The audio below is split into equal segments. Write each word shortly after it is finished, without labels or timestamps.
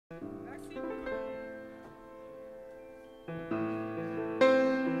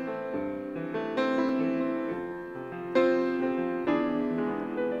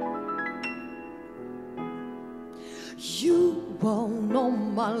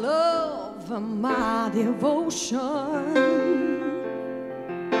my love and my devotion.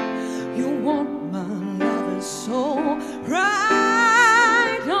 You want my love and soul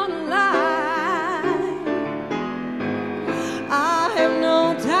right on the line. I have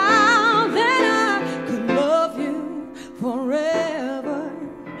no doubt that I could love you forever.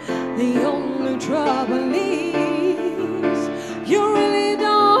 The only trouble is you really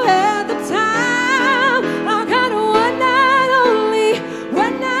don't have the time. I got one night only,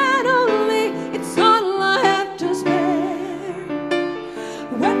 it's all I have to spare.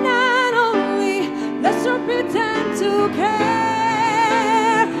 One night only, let's not pretend to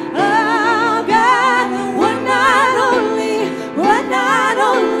care. I've got one night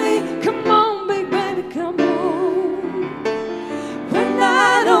only, come on baby, come on. One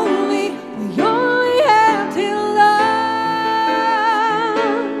night only, we only have till love.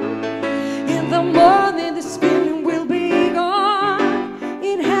 In the morning this feeling will be gone.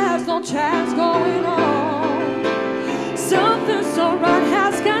 It has no chance going on. Something so right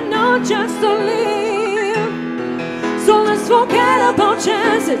has got no chance to live. So let's forget about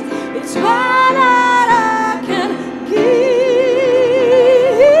chances. It's what I can give.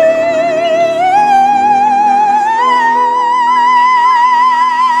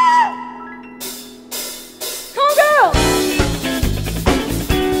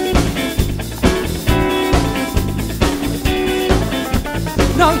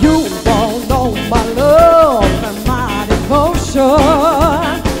 Now you won't know my love and my devotion.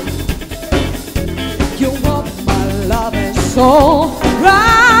 You want my love and soul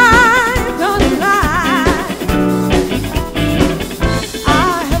right on the line. I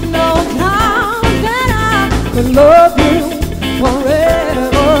have no doubt that I could love you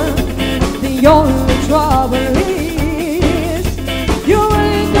forever. The only trouble is you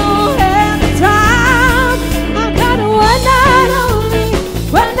really don't have the time. I got one night only,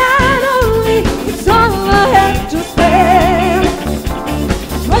 it's all I have to spare.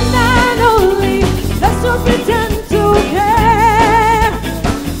 One night only, let's not pretend to care.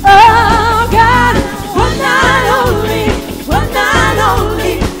 Oh God, one night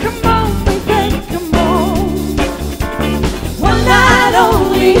only, come on baby, come on. One night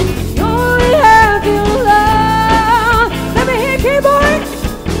only, you only have your love. Let me hear keyboard.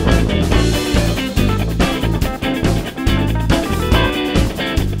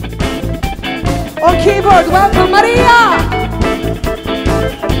 On keyboard, welcome Maria.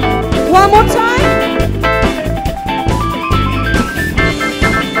 One more time.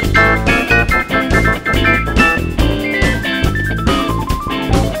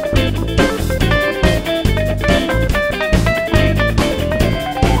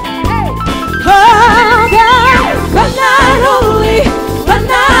 Hey. Oh God, one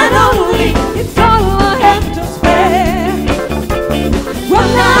night only, it's all I have to spare.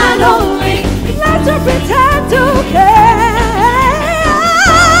 One night only, let's not pretend to care.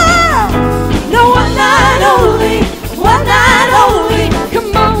 No, one night only,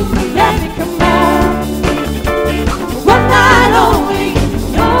 come on baby, come on. One night only,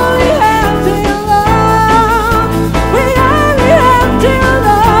 you only have till love. We only have till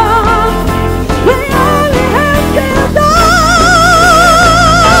love. We only have till love.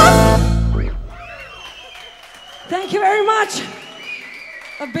 Thank you very much.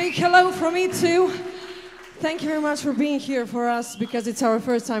 A big hello from me too. Thank you very much for being here for us, because it's our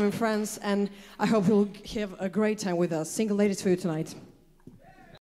first time in France, and I hope you'll have a great time with us. Single ladies for you tonight.